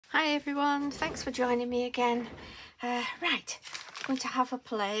Hi everyone, thanks for joining me again. Right, I'm going to have a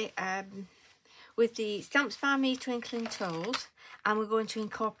play with the Stamps by Me Twinkling Toes, and we're going to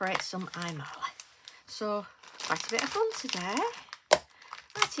incorporate some Imala. So, quite a bit of fun today.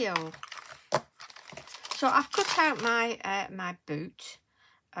 Rightio. So I've cut out my boot,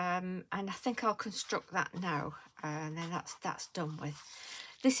 and I think I'll construct that now, and then that's done with.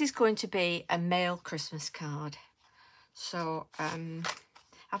 This is going to be a male Christmas card. So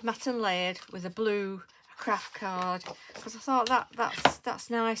I've mat and layered with a blue craft card because I thought that's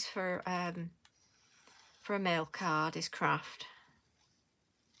nice for a male card is craft.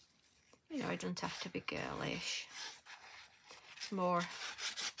 You know, it doesn't have to be girlish. More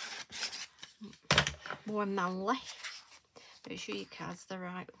manly. Make sure your card's the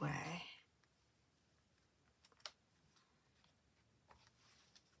right way.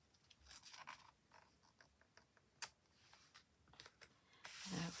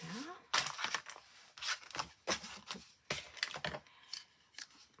 There we are.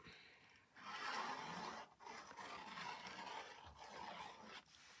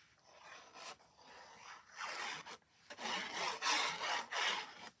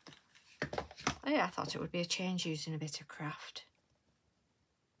 Oh yeah, I thought it would be a change using a bit of craft.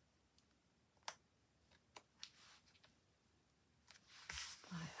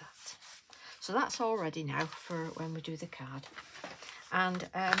 Like that. So that's all ready now for when we do the card. And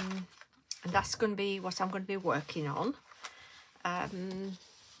that's going to be what I'm going to be working on.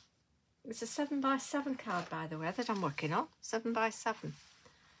 It's a 7x7 card, by the way, that I'm working on. 7x7.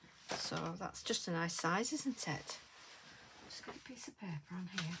 So that's just a nice size, isn't it? Just get a piece of paper on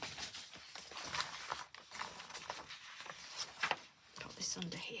here. Put this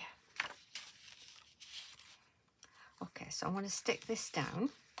under here. Okay, so I'm going to stick this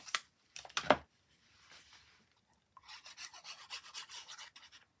down.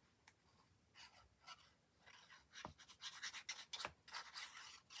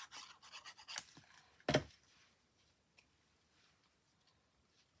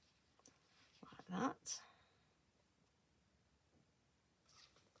 Like that.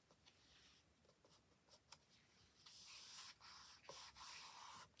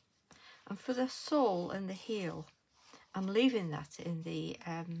 And for the sole and the heel, I'm leaving that in the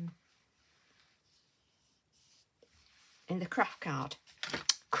craft card.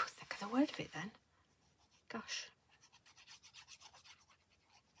 Think of the word of it then. Gosh.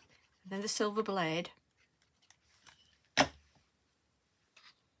 And then the silver blade.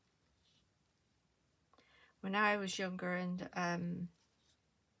 When I was younger and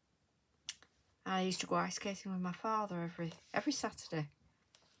I used to go ice skating with my father every Saturday,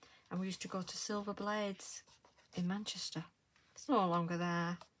 and we used to go to Silver Blades in Manchester. It's no longer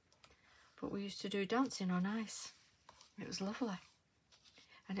there, but we used to do dancing on ice. It was lovely,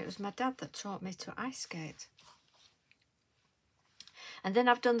 and it was my dad that taught me to ice skate. And then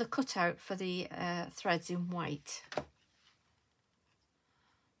I've done the cutout for the threads in white.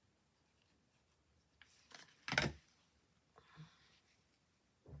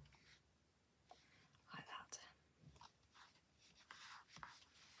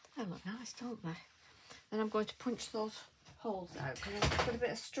 They look nice, don't they? Then I'm going to punch those holes out because I've put a bit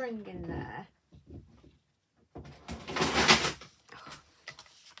of string in there.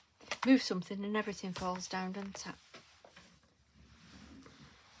 Move something and everything falls down, doesn't it?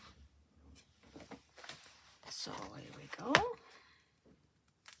 So here we go.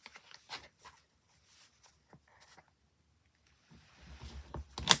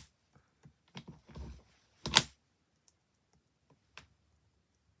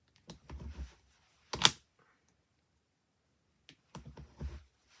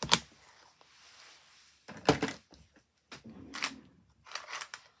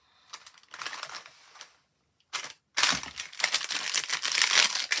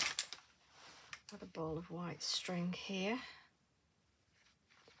 Got a ball of white string here.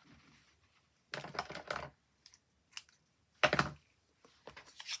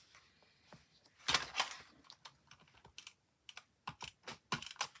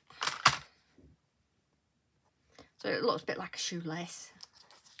 So it looks a bit like a shoelace.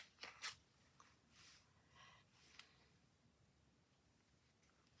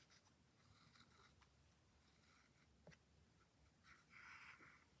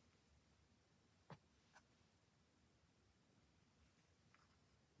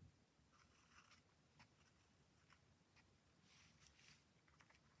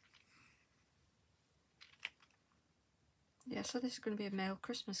 Yeah, so this is going to be a male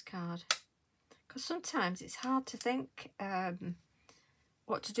Christmas card. Because sometimes it's hard to think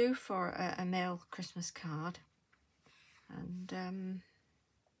what to do for a male Christmas card. And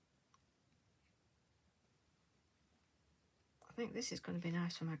I think this is going to be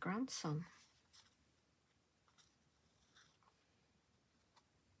nice for my grandson.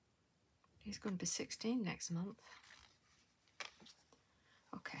 He's going to be 16 next month.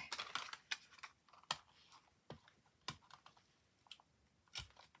 Okay.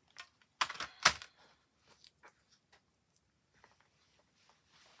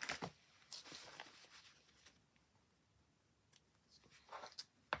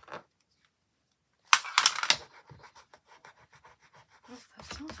 Oh,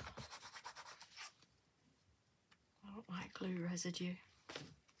 that's all. I don't like glue residue.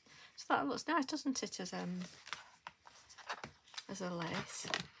 So that looks nice, doesn't it, as a lace?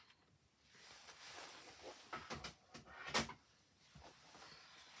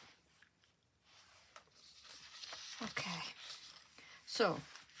 Okay, so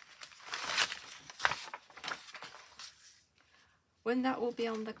when that will be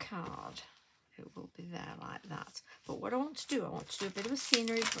on the card, it will be there like that. But what I want to do a bit of a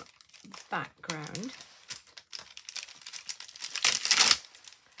scenery background.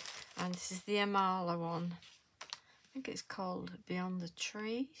 And this is the Imala one. I think it's called Beyond the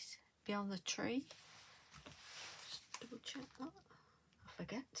Trees. Beyond the Tree. Just double check that. I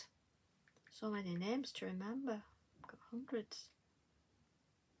forget. So many names to remember. I've got hundreds.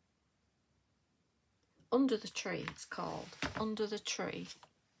 Under the Tree it's called. Under the Tree.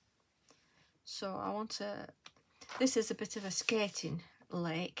 So I want to... This is a bit of a skating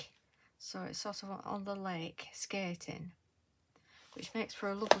lake. So it's sort of on the lake skating. Which makes for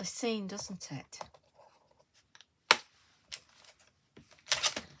a lovely scene, doesn't it?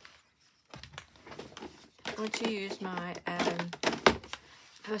 I'm going to use my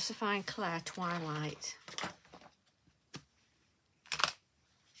Versifying Clair Twilight.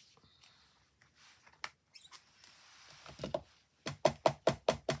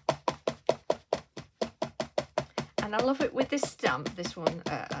 And I love it with this stamp, this one,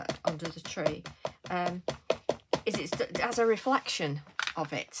 Under the Tree. It has a reflection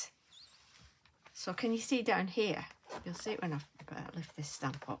of it. So can you see down here? You'll see it when I lift this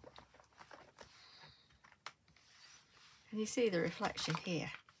stamp up. Can you see the reflection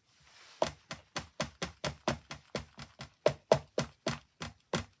here?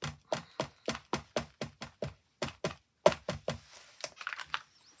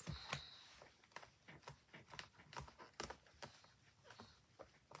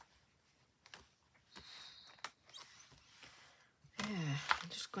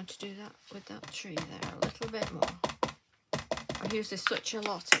 Going to do that with that tree there a little bit more. I use this such a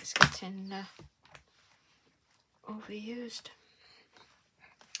lot, it's getting overused.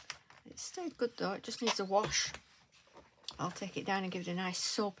 It stayed good though, it just needs a wash. I'll take it down and give it a nice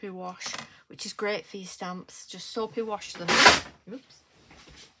soapy wash, which is great for your stamps. Just soapy wash them. Oops.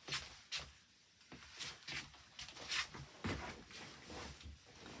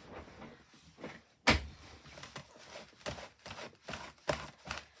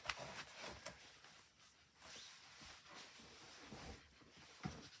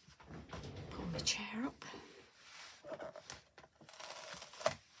 Chair up.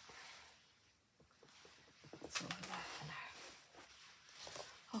 That's over there for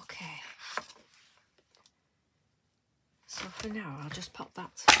now. Okay. So for now, I'll just pop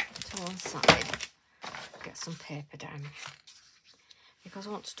that to one side. Get some paper down because I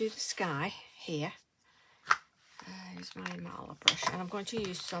want to do the sky here. Use my Imala brush, and I'm going to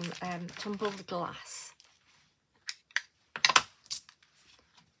use some tumbled glass.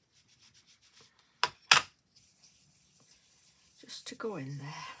 To go in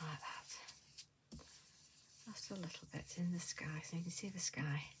there like that, just a little bit in the sky so you can see the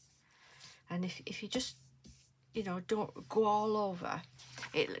sky. And if you just, you know, don't go all over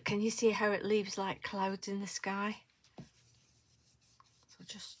it, can you see how it leaves like clouds in the sky? So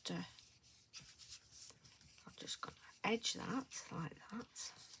just I'm just going to edge that like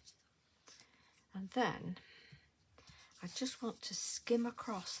that, and then I just want to skim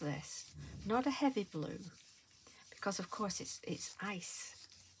across this, not a heavy blue, because of course it's ice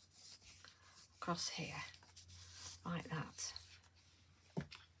across here, like that.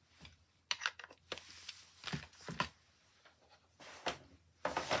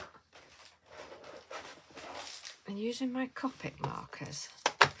 And using my Copic markers,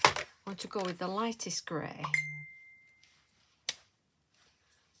 I want to go with the lightest grey.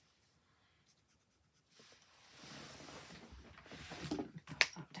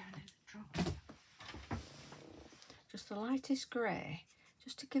 Just the lightest grey,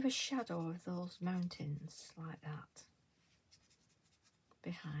 just to give a shadow of those mountains like that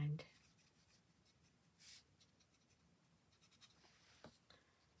behind.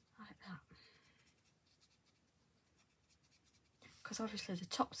 Like that. because obviously the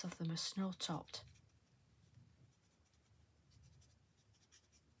tops of them are snow topped.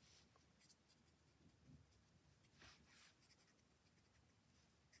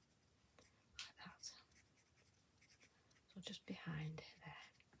 Like that. So just behind there.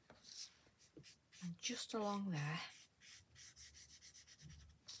 And just along there.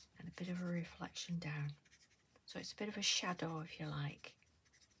 And a bit of a reflection down. So it's a bit of a shadow, if you like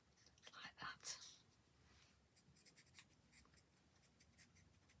that.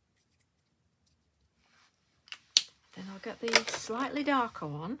 Then I'll get the slightly darker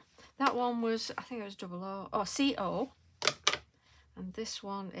one. That one was, I think it was CO, or CO. And this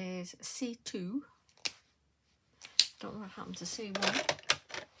one is C2. Don't know what happened to C1.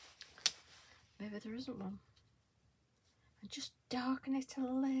 Maybe there isn't one. And just darken it a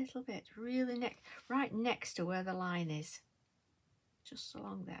little bit, really right next to where the line is. Just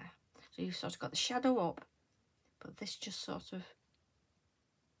along there. So you've sort of got the shadow up, but this just sort of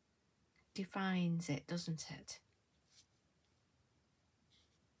defines it, doesn't it?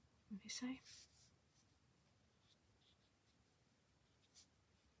 Let me see.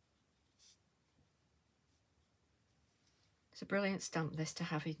 It's a brilliant stamp, this, to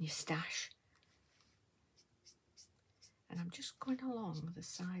have in your stash. And I'm just going along the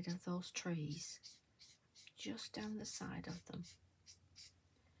side of those trees, just down the side of them,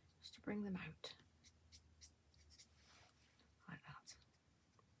 just to bring them out, like that.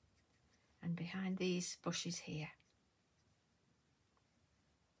 And behind these bushes here.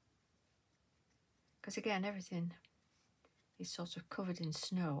 Because again, everything is sort of covered in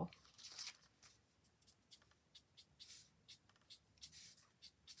snow.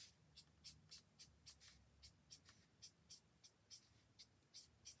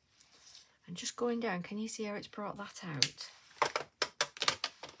 And just going down, can you see how it's brought that out?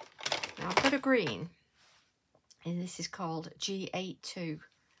 Now I've got a green, and this is called G82.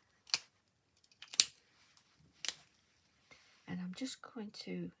 And I'm just going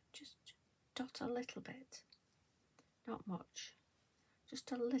to just dot a little bit, not much,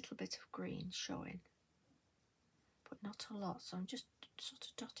 just a little bit of green showing, but not a lot. So I'm just sort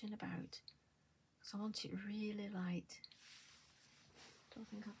of dotting about, because I want it really light. Don't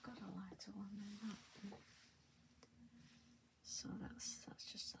think I've got a lighter one than that. So that's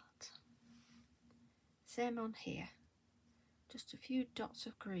just that. Same on here. Just a few dots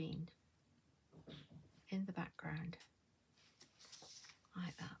of green in the background.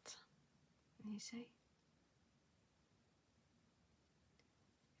 Like that. Can you see?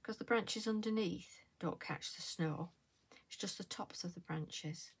 Because the branches underneath don't catch the snow. It's just the tops of the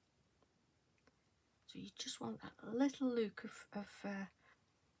branches. So you just want that little look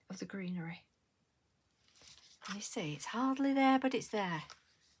of the greenery. And you see, it's hardly there, but it's there.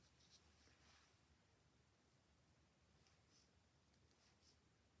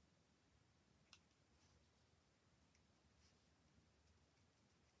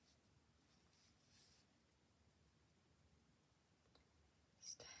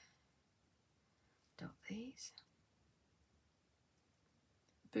 Just dot these.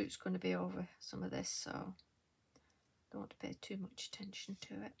 The boot's going to be over some of this, so don't want to pay too much attention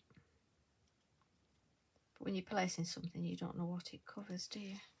to it. But when you're placing something, you don't know what it covers, do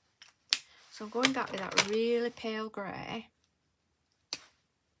you? So I'm going back with that really pale grey.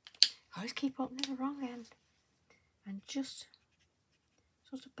 I always keep opening the wrong end. And just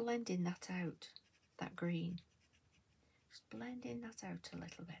sort of blending that out, that green. Just blending that out a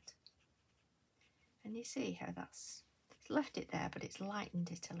little bit. And you see how it's left it there, but it's lightened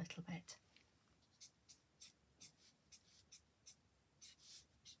it a little bit.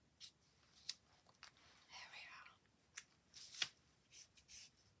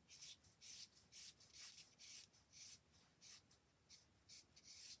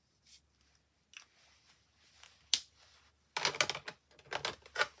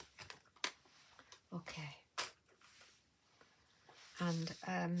 Okay,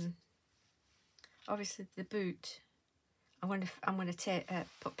 and obviously the boot, I'm going to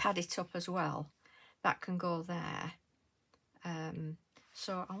pad it up as well. That can go there.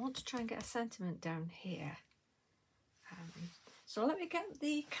 So I want to try and get a sentiment down here. So let me get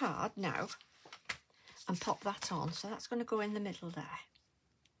the card now and pop that on. So that's going to go in the middle there.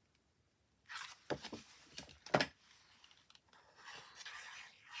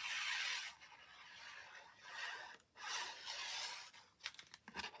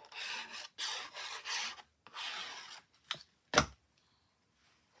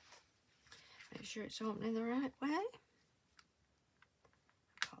 Make sure it's opening the right way.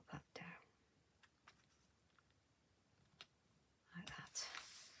 Pop that down. Like that.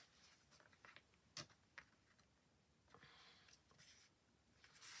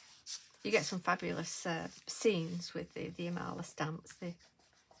 You get some fabulous scenes with the Imala stamps.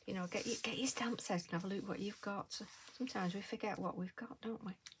 You know, get your stamps out and have a look what you've got. So sometimes we forget what we've got, don't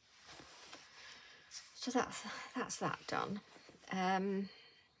we? So that's that done. I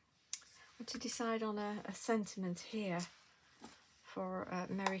want to decide on a sentiment here for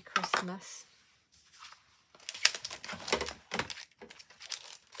Merry Christmas.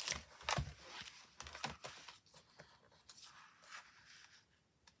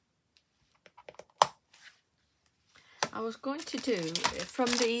 I was going to do, from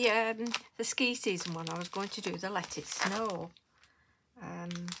the ski season one, I was going to do the Let It Snow.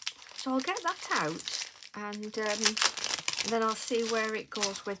 So I'll get that out, and then I'll see where it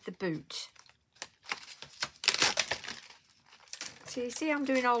goes with the boot. So you see, I'm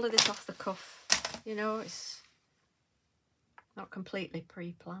doing all of this off the cuff. You know, it's not completely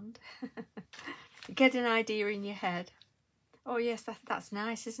pre-planned. Get an idea in your head. Oh yes, that's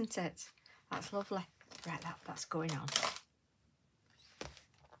nice, isn't it? That's lovely. Right, that's going on.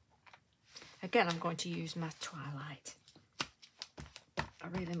 Again, I'm going to use my Twilight. I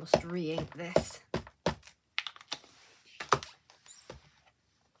really must re-ink this.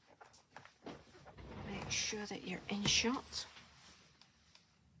 Make sure that you're in shot.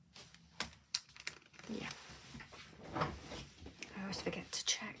 Yeah. I always forget to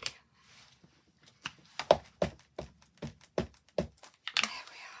check. There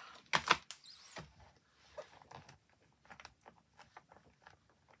we are.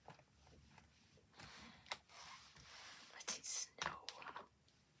 Let it snow.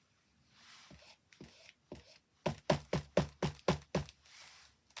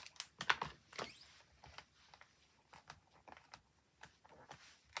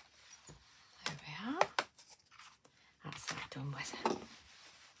 There we are. That's that done with.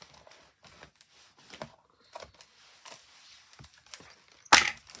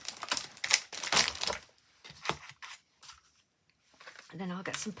 And then I'll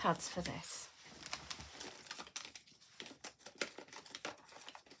get some pads for this.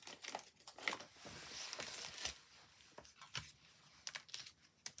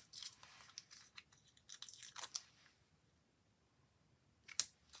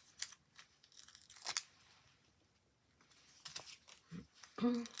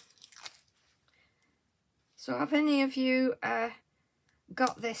 So have any of you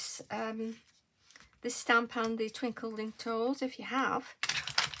got this this stamp and the Twinkling Toes? If you have,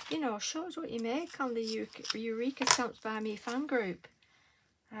 you know, show us what you make on the Eureka Stamps by Me fan group.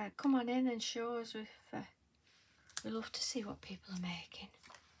 Come on in and show us. We love to see what people are making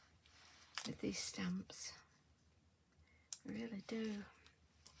with these stamps. We really do.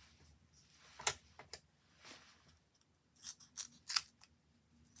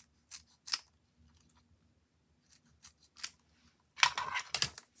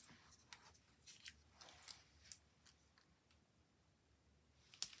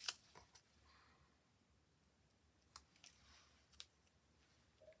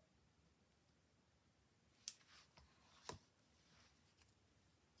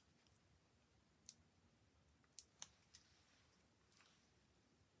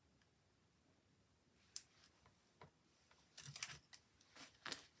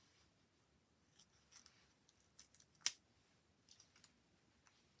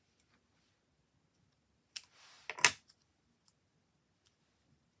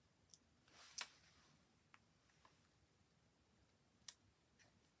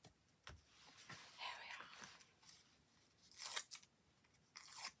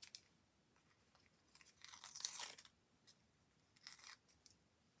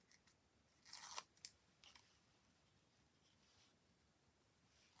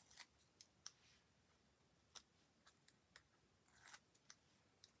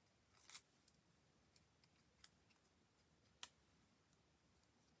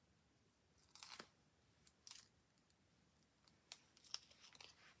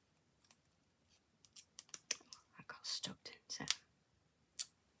 Stuck, didn't it?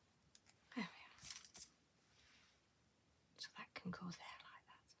 There we are. So that can go there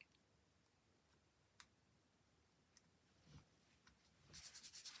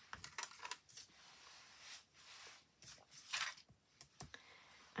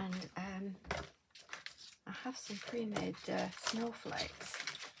like that. And I have some pre-made snowflakes,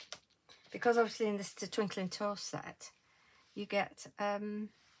 because obviously in this Twinkling Toes set you get the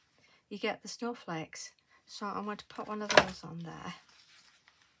snowflakes. So I'm going to put one of those on there.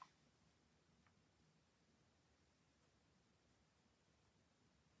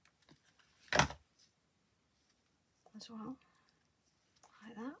 As well,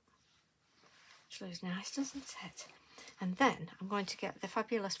 like that. Which looks nice, doesn't it? And then I'm going to get the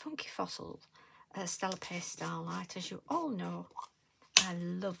fabulous Funky Fossil Stella Paste Starlight. As you all know, I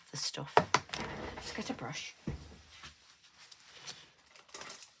love the stuff. Let's get a brush.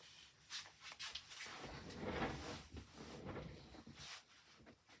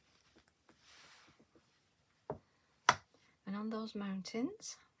 And on those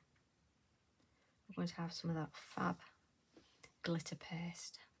mountains, I'm going to have some of that fab glitter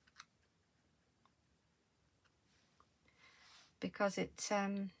paste. Because it's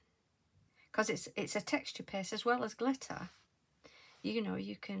a texture paste as well as glitter. You know,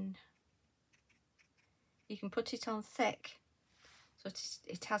 you can put it on thick, so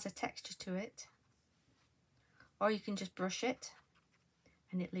it has a texture to it, or you can just brush it,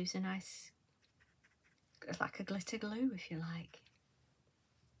 and it leaves a nice, like a glitter glue, if you like.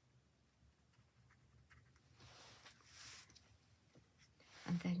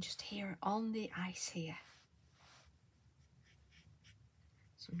 And then just here on the ice here,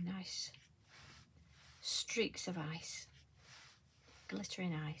 some nice streaks of ice,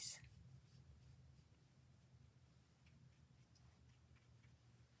 glittering ice.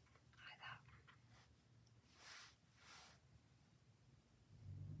 Like that.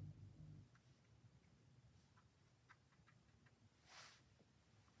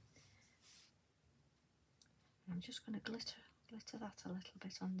 And I'm just going to glitter that a little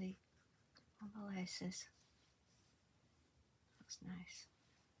bit on the laces. That's nice.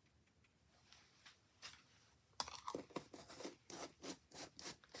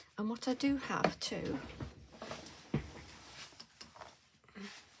 And what I do have too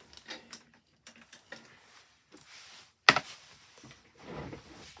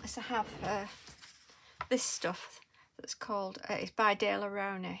is I have this stuff that's called, it's by De La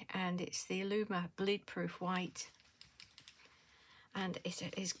Rona, and it's the Illuma Bleed Proof White. And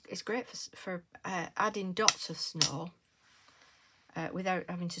it's great for adding dots of snow without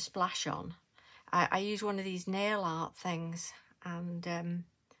having to splash on. I use one of these nail art things and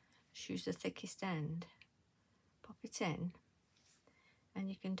choose the thickest end, pop it in, and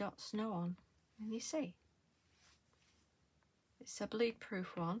you can dot snow on, and you see. It's a bleed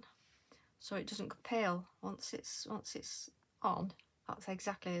proof one, so it doesn't go pale once it's on. That's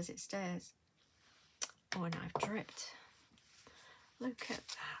exactly as it stays. Oh, and I've dripped. Look at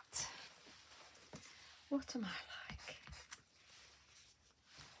that. What am I like?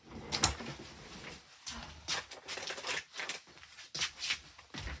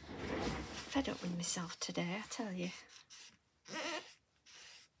 Fed up with myself today, I tell you.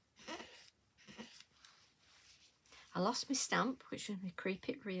 I lost my stamp, which was my Creep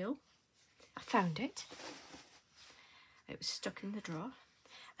It Real. I found it. It was stuck in the drawer.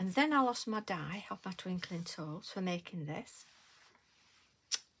 And then I lost my die of my Twinkling Toes for making this.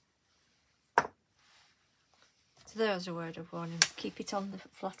 So there's a word of warning. Keep it on the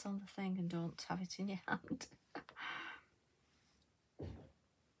flat on the thing and don't have it in your hand.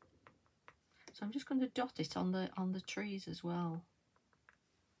 So I'm just going to dot it on the trees as well.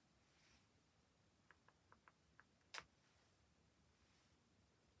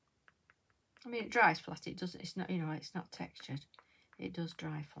 I mean, it dries flat. It doesn't. It's not. You know, it's not textured. It does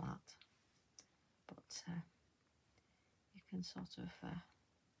dry flat. But you can sort of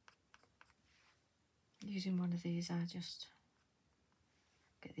using one of these. I just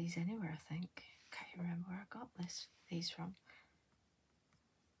get these anywhere. I think. Can't remember where I got these from.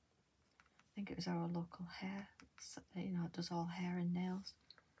 I think it was our local hair. You know, it does all hair and nails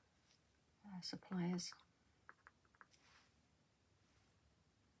suppliers.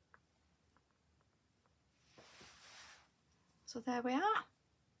 So there we are.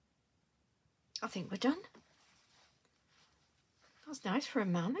 I think we're done. That's nice for a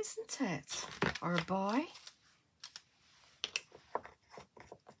man, isn't it? Or a boy.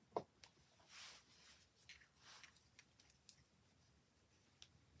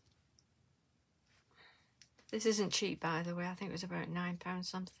 This isn't cheap, by the way. I think it was about £9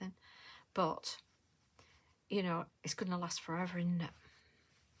 something. But, you know, it's going to last forever, isn't it?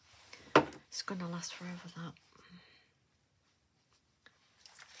 It's going to last forever, that.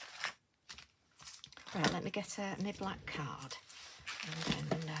 Right, let me get my black card, and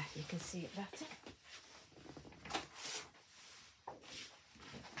then you can see it better.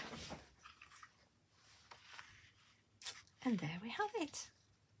 And there we have it.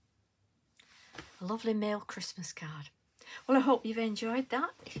 A lovely male Christmas card. Well, I hope you've enjoyed that.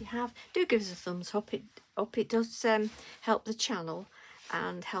 If you have, do give us a thumbs up. It does help the channel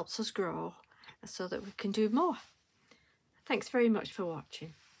and helps us grow so that we can do more. Thanks very much for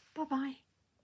watching. Bye-bye.